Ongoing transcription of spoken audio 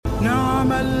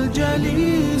نعم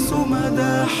الجليس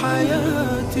مدى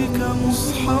حياتك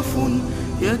مصحف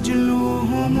يجلو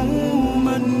هموم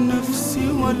النفس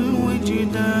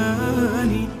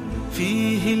والوجدان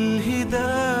فيه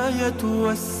الهداية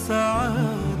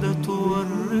والسعادة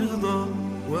والرضا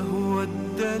وهو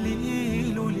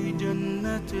الدليل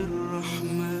لجنة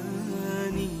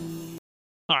الرحمن.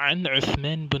 عن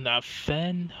عثمان بن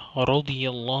عفان رضي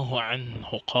الله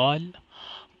عنه قال: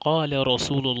 قال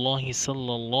رسول الله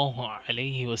صلى الله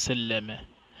عليه وسلم: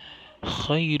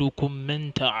 خيركم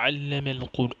من تعلم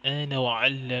القرآن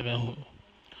وعلمه.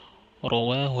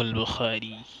 رواه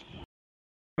البخاري.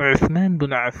 Uthman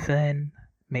bin Affan,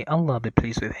 may Allah be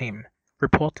pleased with him,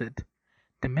 reported,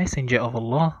 the Messenger of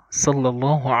Allah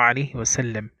sallallahu alaihi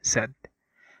wasallam said,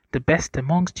 the best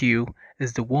amongst you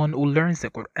is the one who learns the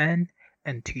Qur'an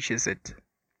and teaches it.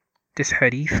 This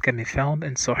hadith can be found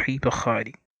in Sahih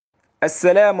Bukhari.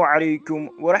 Assalamu alaikum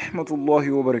wa rahmatullahi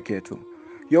wa barakatuh.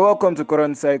 You're welcome to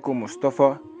Quran Cycle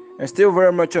Mustafa, and still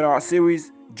very much on our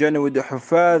series Journey with the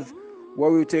Huffaadh,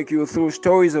 where we take you through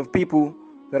stories of people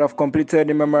that have completed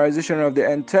the memorization of the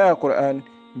entire Quran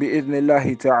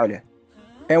bi-idhnillahi ta'ala.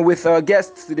 And with our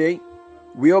guests today,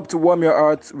 we hope to warm your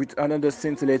hearts with another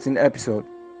scintillating episode.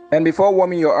 And before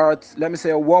warming your hearts, let me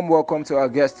say a warm welcome to our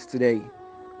guests today,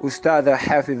 Ustadha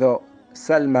Hafidha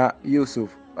Salma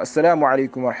Yusuf. Assalamu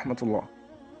alaikum wa rahmatullah.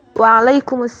 Wa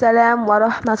alaikum assalam wa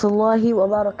rahmatullahi wa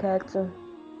barakatuh.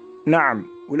 Naam,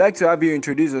 we'd like to have you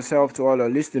introduce yourself to all our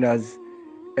listeners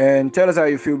and tell us how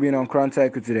you feel being on Quran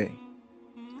Cycle today.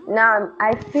 Naam,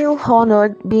 I feel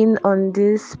honored being on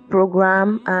this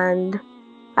program and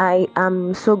I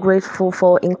am so grateful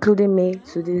for including me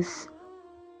to this.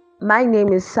 My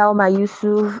name is Salma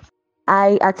Yusuf.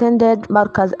 I attended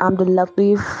Markaz Abdul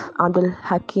Latif Abdul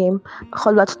Hakim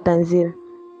Khalwat Tanzil.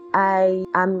 I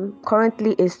am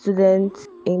currently a student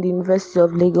in the University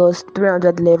of Lagos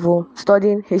 300 level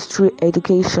studying history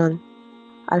education.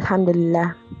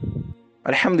 Alhamdulillah.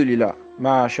 Alhamdulillah,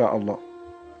 MashaAllah.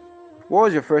 What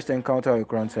was your first encounter with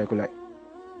Quran Cycle like?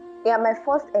 Yeah, my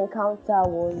first encounter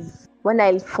was when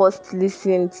I first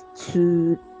listened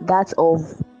to that of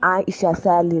Aisha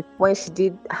Salih when she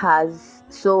did hers.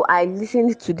 So I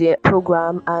listened to the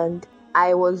program and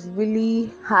I was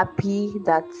really happy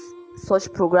that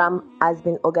such program has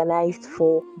been organized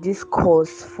for this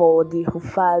course for the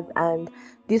Huffaadh, and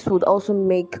this would also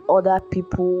make other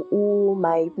people who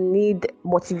might need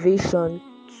motivation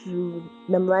to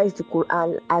memorize the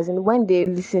Quran, as in when they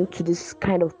listen to this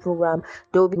kind of program,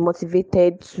 they will be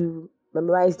motivated to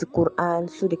memorize the Quran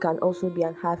so they can also be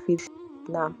an Hafiz.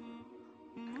 Now,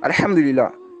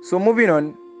 Alhamdulillah. So moving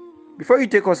on, before you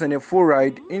take us on a full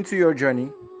ride into your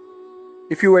journey,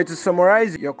 if you were to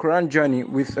summarize your Quran journey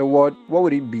with a word, what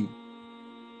would it be?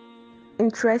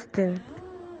 Interesting.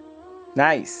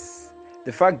 Nice.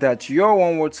 The fact that your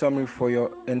one-word summary for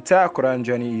your entire Quran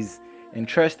journey is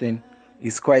interesting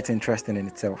is quite interesting in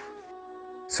itself.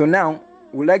 So now,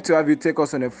 we'd like to have you take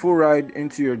us on a full ride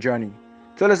into your journey.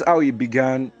 Tell us how you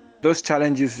began, those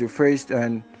challenges you faced,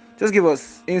 and just give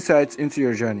us insights into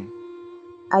your journey.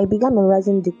 I began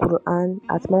memorizing the Quran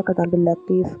at Markaz Abdul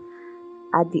Latif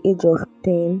at the age of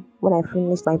 10 when I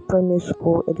finished my primary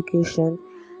school education.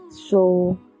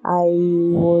 So I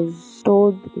was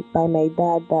told by my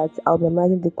dad that I'll be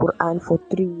memorizing the Quran for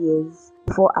 3 years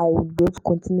before I would be able to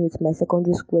continue with my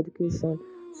secondary school education.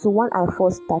 So when I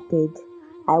first started,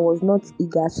 I was not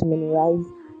eager to memorize.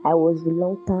 I was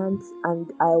reluctant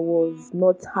and I was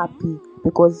not happy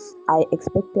because I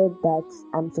expected that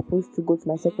I'm supposed to go to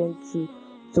my secondary school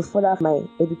to further my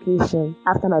education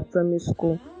after my primary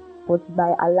school. But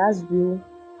by Allah's will,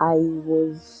 I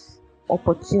was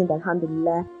opportune,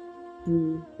 alhamdulillah,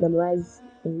 to memorize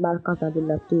in Markaz Abdul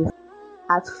Latif.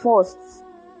 At first,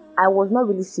 I was not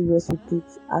really serious with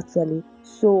it actually.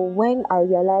 So when I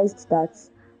realized that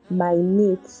my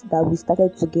mates that we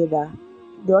started together,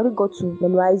 they only got to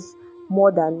memorize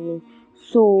more than me.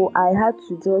 So I had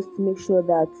to just make sure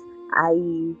that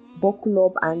I buckle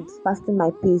up and fasten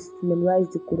my pace to memorize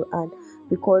the Quran,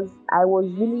 because I was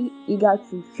really eager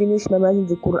to finish memorizing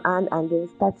the Quran and then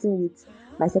starting with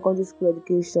my secondary school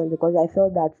education, because I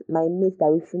felt that my mates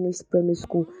that we finished primary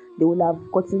school, they would have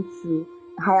gotten to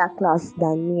higher class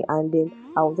than me, and then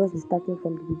I will just be starting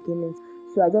from the beginning.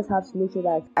 So I just have to make sure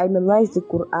that I memorize the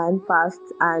Quran fast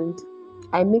and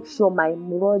I make sure my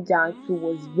muraja too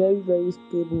was very, very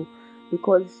stable,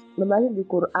 because memorizing the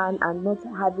Quran and not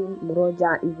having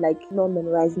muraja is like not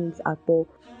memorizing it at all.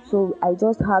 So I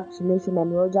just have to make sure my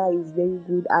muraja is very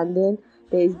good, and then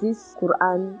there is this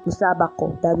Quran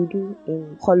musabaqah that we do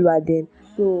in Khalwa then.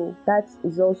 So that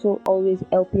is also always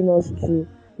helping us to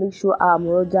make sure our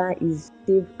Muraja is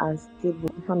safe and stable.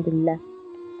 Alhamdulillah.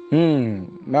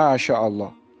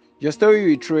 MashaAllah. Your story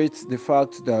reiterates the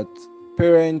fact that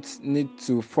parents need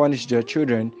to furnish their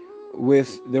children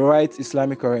with the right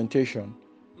Islamic orientation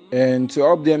and to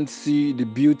help them see the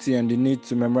beauty and the need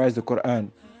to memorize the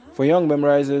Quran. For young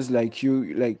memorizers like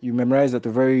you memorize at a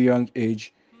very young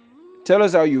age, tell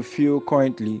us how you feel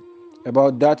currently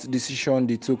about that decision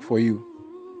they took for you.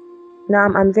 Now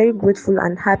I'm very grateful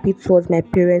and happy towards my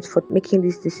parents for making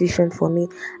this decision for me,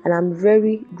 and I'm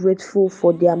very grateful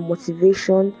for their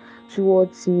motivation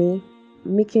towards me,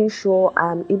 making sure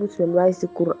I'm able to memorize the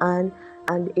Quran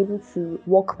and able to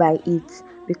walk by it,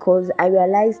 because I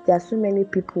realized there are so many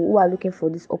people who are looking for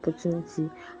this opportunity,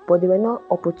 but they were not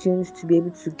opportune to be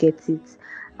able to get it.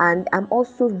 And I'm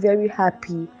also very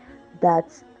happy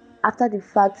that after the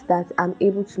fact that I'm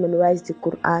able to memorize the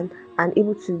Quran and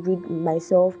able to read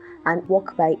myself and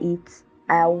walk by it,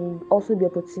 I will also be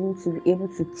opportunity to be able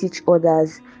to teach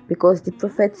others, because the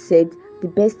Prophet said the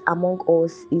best among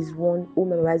us is one who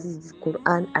memorizes the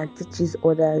Quran and teaches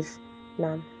others.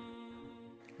 Now,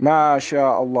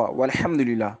 MashaAllah.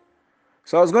 Walhamdulillah.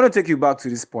 So I was going to take you back to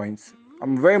this point.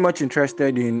 I'm very much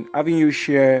interested in having you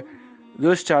share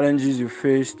those challenges you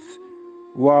faced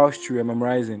whilst you were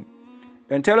memorizing.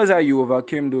 And tell us how you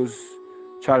overcame those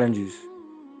challenges.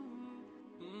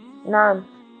 now,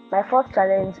 my first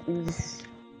challenge is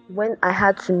when I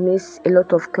had to miss a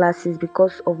lot of classes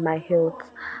because of my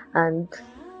health, and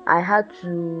I had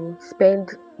to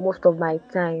spend most of my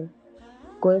time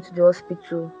going to the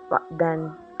hospital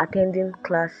than attending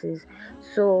classes.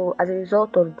 So as a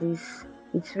result of this,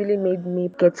 it really made me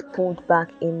get pulled back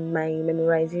in my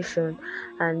memorization,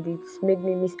 and it's made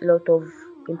me miss a lot of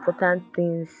important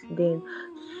things then.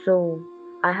 So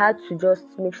I had to just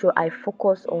make sure I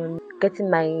focus on getting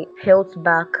my health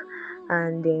back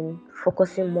and then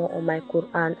focusing more on my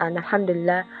Quran. And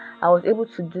Alhamdulillah, I was able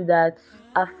to do that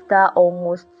after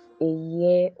almost a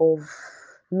year of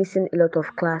missing a lot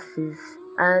of classes.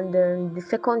 And the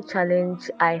second challenge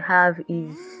I have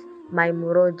is my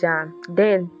Muroja.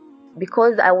 Then,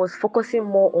 because I was focusing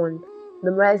more on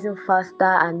memorizing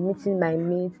faster and meeting my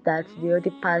mates that they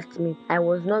already passed me, I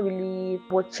was not really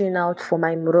watching out for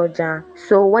my Muroja.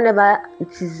 So whenever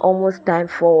it is almost time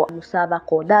for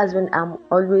Musabako, that's when I'm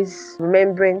always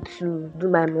remembering to do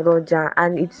my Muroja,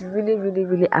 and it's really, really,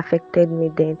 really affected me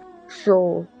then.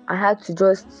 So I had to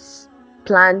just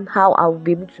plan how I would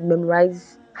be able to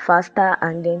memorize faster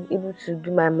and then able to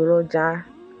do my Muroja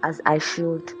as I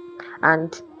should.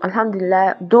 And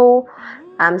Alhamdulillah, though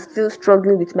I'm still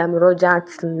struggling with my Muroja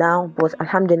till now, but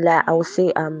Alhamdulillah, I will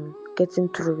say I'm getting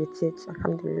through with it.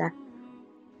 Alhamdulillah.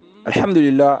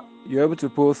 Alhamdulillah, you're able to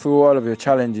pull through all of your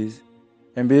challenges.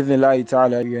 And bi'idhnillahi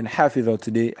ta'ala, you're in Hafidhah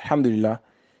today. Alhamdulillah.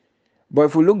 But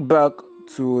if we look back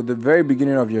to the very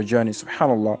beginning of your journey,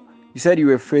 subhanAllah, you said you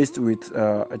were faced with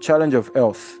a challenge of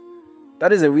health.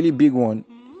 That is a really big one.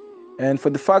 And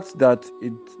for the fact that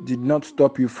it did not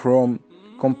stop you from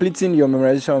completing your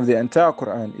memorization of the entire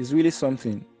Quran is really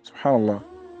something, subhanAllah.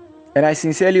 And I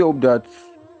sincerely hope that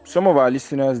some of our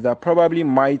listeners that probably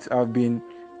might have been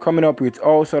coming up with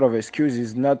all sort of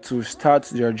excuses not to start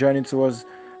their journey towards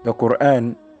the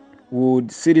Quran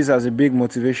would see this as a big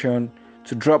motivation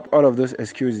to drop all of those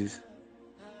excuses.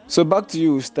 So back to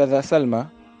you, Ustadha Salma,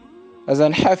 as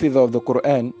an Hafiz of the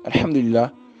Quran,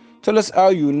 Alhamdulillah, tell us how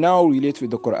you now relate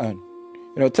with the Quran.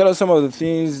 Tell us some of the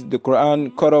things the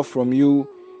Quran cut off from you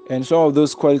and some of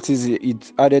those qualities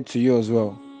it added to you as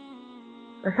well.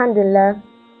 Alhamdulillah,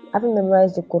 having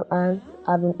memorized the Quran,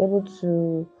 I've been able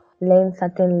to learn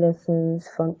certain lessons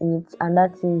from it, and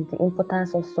that is the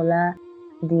importance of Salah,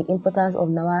 the importance of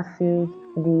Nawafil,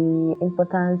 the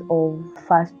importance of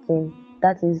fasting.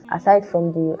 That is, aside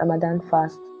from the Ramadan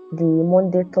fast, the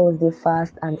Monday, Thursday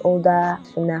fast, and other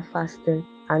Sunnah fasting,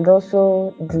 and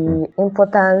also the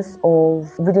importance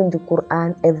of reading the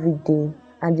Quran every day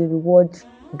and the reward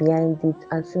behind it,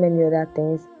 and so many other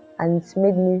things. And it's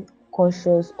made me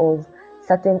conscious of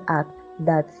certain acts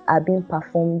that are being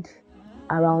performed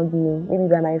around me, maybe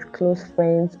by my close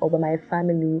friends or by my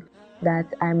family, that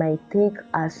I might take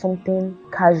as something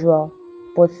casual.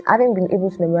 But having been able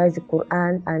to memorize the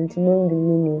Quran and knowing the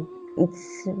meaning,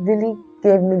 it's really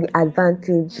gave me the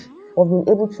advantage of being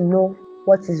able to know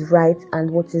what is right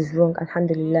and what is wrong,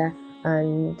 alhamdulillah.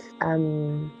 And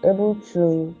I'm able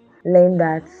to learn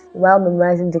that while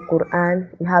memorizing the Quran,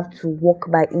 you have to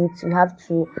walk by it, you have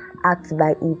to act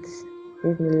by it.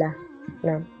 Bismillah.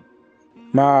 Now,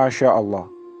 MashaAllah.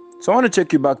 So I want to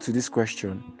take you back to this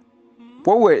question.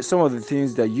 What were some of the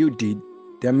things that you did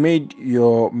that made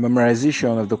your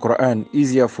memorization of the Quran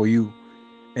easier for you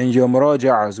and your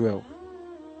muraja as well?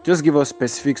 Just give us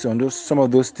specifics on some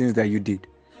of those things that you did.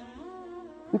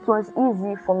 It was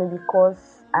easy for me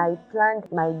because I planned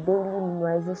my daily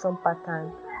memorization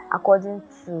pattern according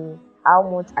to how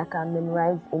much I can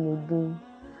memorize in a day.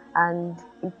 And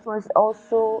it was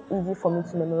also easy for me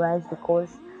to memorize because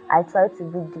I tried to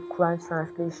read the Quran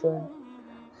translation.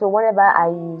 So whenever I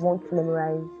want to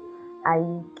memorize, I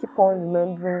keep on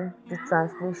remembering the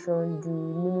translation, the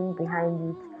meaning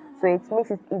behind it. So it makes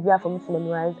it easier for me to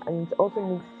memorize, and it also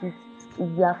makes it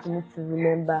easier for me to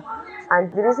remember.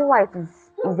 And the reason why it is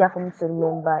easier for me to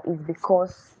remember is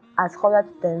because as Scholar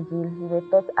Tenzil, we were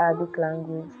taught Arabic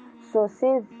language. So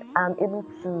since I'm able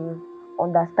to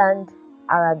understand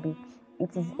Arabic, it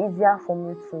is easier for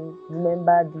me to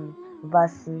remember the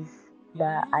verses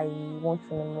that I want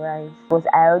to memorize because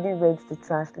I already read the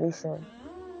translation.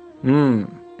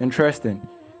 Interesting.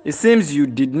 It seems you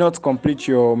did not complete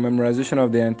your memorization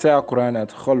of the entire Quran at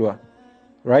Khalwa,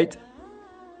 right?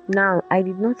 Now, I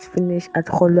did not finish at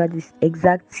Kholwa this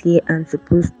exact year I'm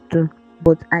supposed to,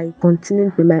 but I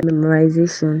continued with my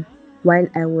memorization while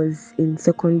I was in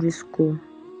secondary school.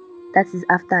 That is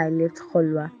after I left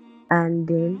Kholwa. And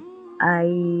then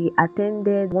I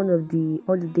attended one of the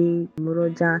holiday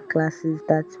Moroja classes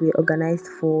that were organized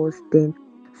for us then.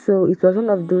 So it was one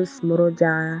of those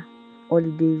Moroja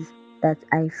holidays that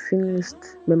I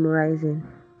finished memorizing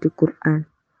the Quran.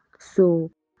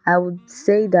 So I would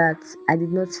say that I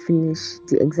did not finish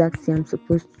the exact year I'm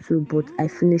supposed to, but I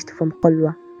finished from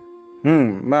Kholwa.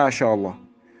 MashaAllah.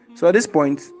 So at this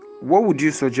point, what would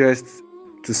you suggest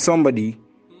to somebody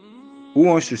who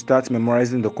wants to start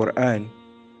memorizing the Quran?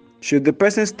 Should the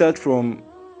person start from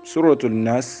Surah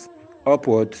Al-Nas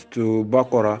upwards to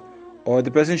Baqarah, or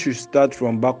the person should start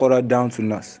from Baqarah down to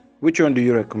Nas? Which one do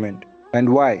you recommend, and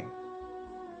why?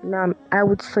 Now, I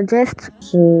would suggest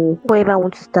to whoever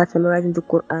wants to start memorizing the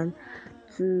Quran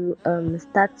to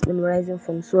start memorizing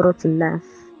from Surah to Nas,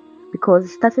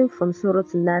 because starting from Surah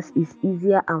to Nas is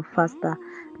easier and faster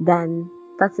than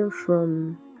starting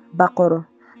from Baqarah,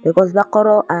 because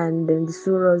Baqarah and then the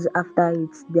surahs after it,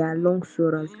 they are long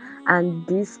surahs, and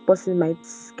this person might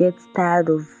get tired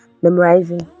of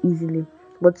memorizing easily.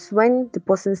 But when the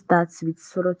person starts with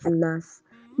Surah to Nas,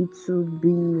 it will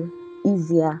be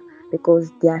easier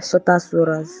because they are shorter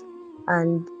surahs.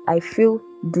 And I feel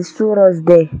the surahs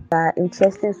there are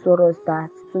interesting surahs that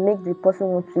to make the person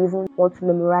want to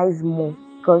memorize more,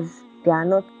 because they are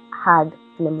not hard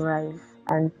to memorize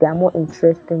and they are more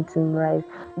interesting to memorize.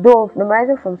 Though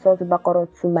memorizing from Surah to Baqarah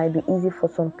too might be easy for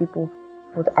some people,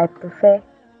 but I prefer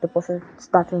the person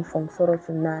starting from Surah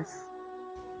to Nas.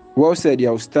 Well said,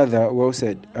 Ya Ustada, well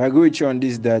said. I agree with you on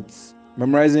this that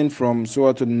memorizing from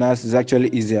Surah to Nas is actually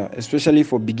easier, especially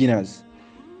for beginners.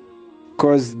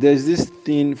 Because there's this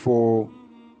thing for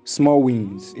small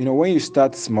wins. When you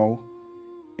start small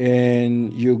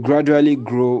and you gradually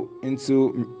grow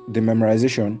into the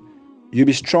memorization, you'll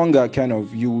be stronger, kind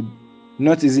of. You would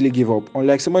not easily give up,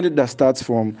 unlike somebody that starts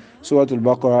from Surah Al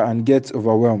Baqarah and gets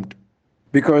overwhelmed.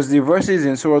 Because the verses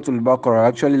in Surah Al Baqarah are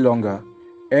actually longer,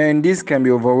 and this can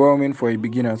be overwhelming for a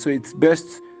beginner. So it's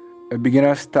best a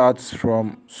beginner starts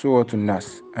from Surah to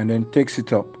Nas and then takes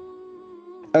it up.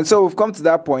 And so we've come to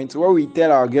that point where we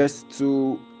tell our guests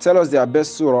to tell us their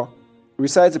best surah,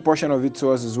 recite a portion of it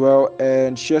to us as well,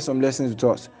 and share some lessons with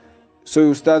us.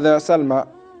 So, Ustada Salma,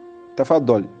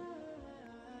 tafaddal.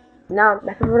 Now,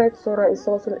 my favorite surah is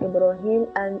Surah Al-Ibrahim,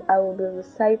 and I will be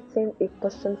reciting a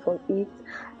question from it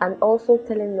and also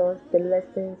telling us the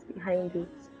lessons behind it.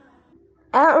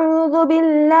 أعوذ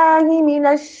بالله من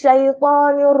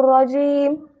الشيطان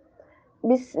الرجيم.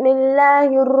 بسم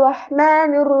الله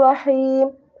الرحمن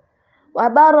الرحيم.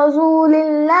 وبرزوا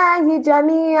لله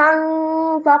جميعا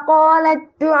فقال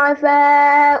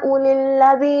الضعفاء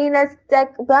للذين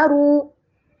استكبروا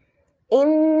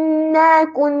إنا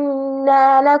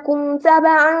كنا لكم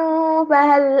تبعا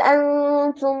فهل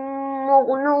أنتم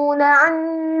مغنون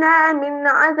عنا من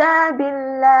عذاب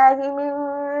الله من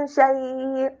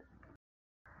شيء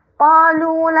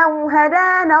قالوا لو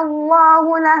هدانا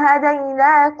الله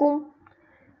لهديناكم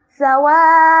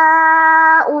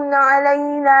سواء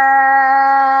علينا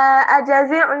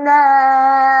أجزعنا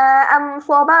أم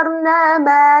صبرنا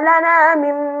ما لنا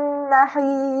من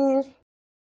محيص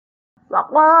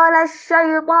وقال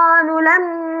الشيطان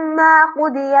لما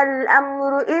قضي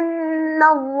الأمر إن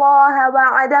الله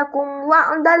وعدكم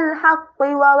وعد الحق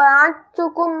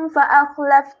ووعدتكم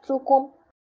فأخلفتكم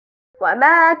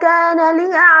وما كان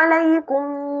لي عليكم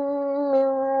من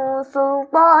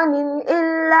سلطان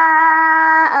إلا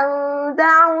أن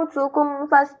دعوتكم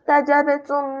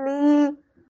فاستجبتم لي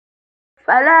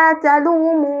فلا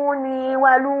تلوموني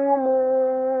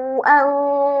ولوموا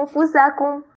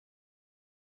أنفسكم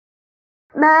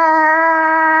ما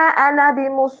أنا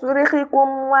بمصرخكم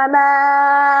وما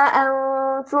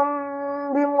أنتم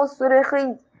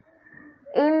بمصرخي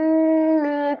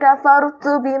إني كفرت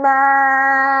بما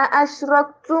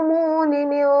أشركتمون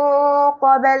من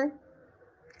قبل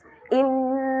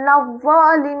إن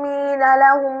الظالمين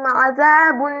لهم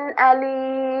عذاب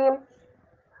أليم.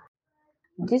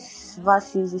 This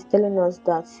verse is telling us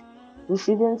that we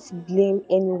shouldn't blame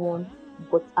anyone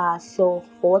but ourselves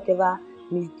for whatever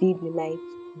misdeed we might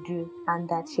do, and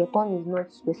that Shaitan is not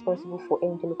responsible for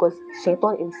anything because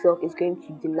Shaitan himself is going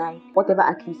to deny whatever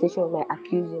accusation we might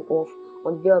accuse him of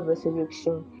on the day of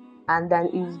resurrection, and then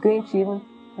he's going to even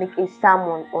make a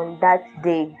sermon on that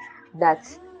day that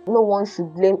no one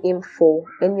should blame him for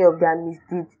any of their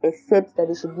misdeeds except that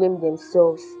they should blame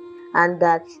themselves, and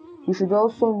that you should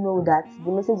also know that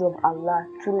the message of Allah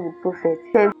through the Prophet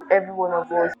saves every one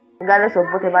of us, regardless of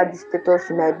whatever the status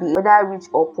you might be, whether rich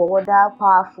or poor, whether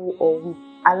powerful or weak.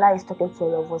 Allah is talking to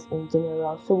all of us in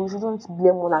general, so we shouldn't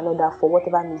blame one another for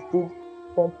whatever misdeed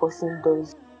one person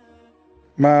does.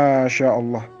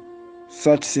 MashaAllah.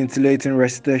 Such scintillating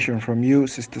recitation from you,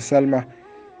 Sister Salma,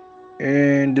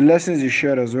 and the lessons you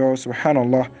shared as well,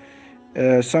 subhanallah,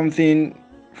 something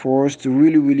for us to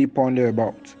really ponder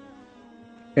about.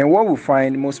 And what we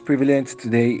find most prevalent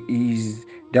today is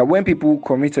that when people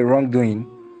commit a wrongdoing,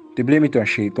 they blame it on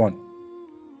Shaitan.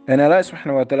 And Allah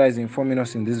subhanahu wa ta'ala is informing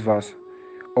us in this verse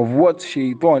of what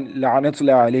Shaitan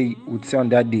la'anatullah alayhi would say on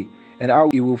that day, and how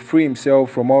he will free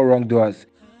himself from all wrongdoers,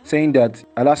 saying that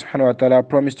Allah subhanahu wa ta'ala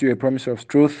promised you a promise of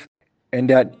truth, and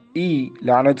that he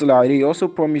la'anatullah alayhi also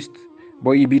promised,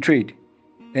 but he betrayed,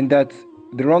 and that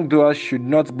the wrongdoers should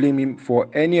not blame him for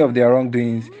any of their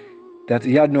wrongdoings, that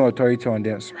he had no authority on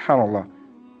them, subhanallah.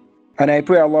 And I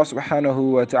pray Allah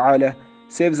subhanahu wa ta'ala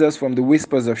saves us from the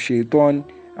whispers of Shaitan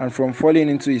and from falling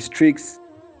into his tricks,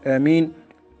 Ameen.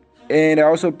 And I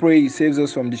also pray he saves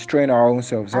us from destroying our own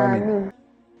selves, Ameen.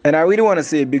 And I really want to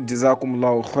say a big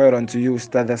jazakumullahu khairan to you,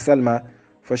 Ustadha Salma,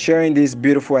 for sharing these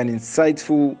beautiful and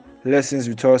insightful lessons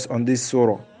with us on this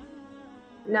surah.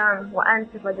 Naam, wa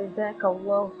anta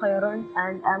jazakallahu khairan,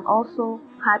 and I'm also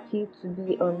happy to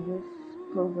be on this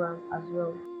program as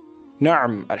well.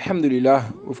 Naam, alhamdulillah,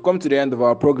 we've come to the end of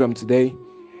our program today,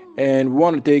 and we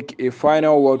want to take a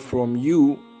final word from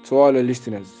you to all the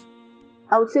listeners.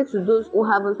 I would say to those who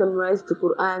haven't memorized the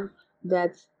Quran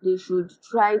that they should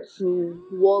try to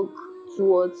work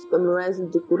towards memorizing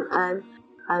the Quran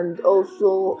and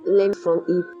also learn from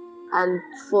it. And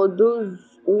for those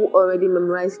who already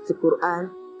memorized the Quran,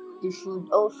 they should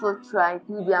also try to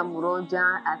do their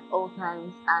muraja at all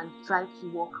times and try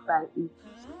to walk by it.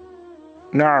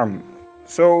 Naam.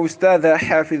 So, Ustadha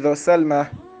Hafidha Salma,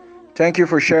 thank you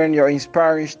for sharing your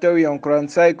inspiring story on Quran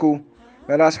Cycle.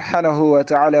 May Allah subhanahu wa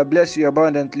ta'ala bless you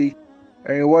abundantly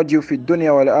and reward you fi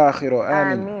dunya wal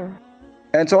akhirah. Ameen.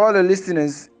 And to all the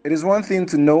listeners, it is one thing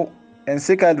to know and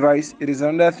seek advice. It is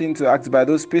another thing to act by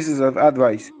those pieces of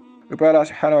advice. We pray Allah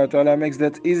subhanahu wa ta'ala makes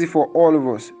that easy for all of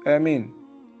us. Ameen.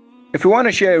 If you want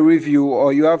to share a review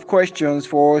or you have questions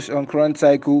for us on Quran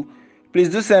Cycle, please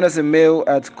do send us a mail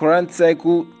at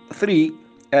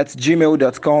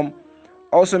qurancycle3@gmail.com.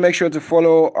 Also make sure to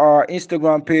follow our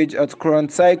Instagram page at Quran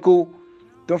Cycle.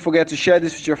 Don't forget to share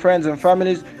this with your friends and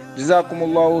families.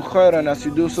 Jazakumullahu khairan as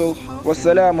you do so.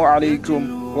 Wassalamu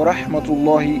alaikum wa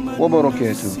rahmatullahi wa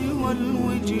barakatuh.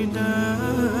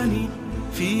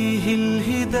 فيه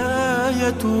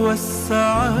الهداية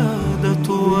والسعادة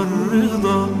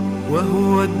والرضا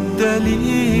وهو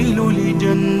الدليل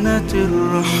لجنة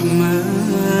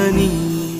الرحمن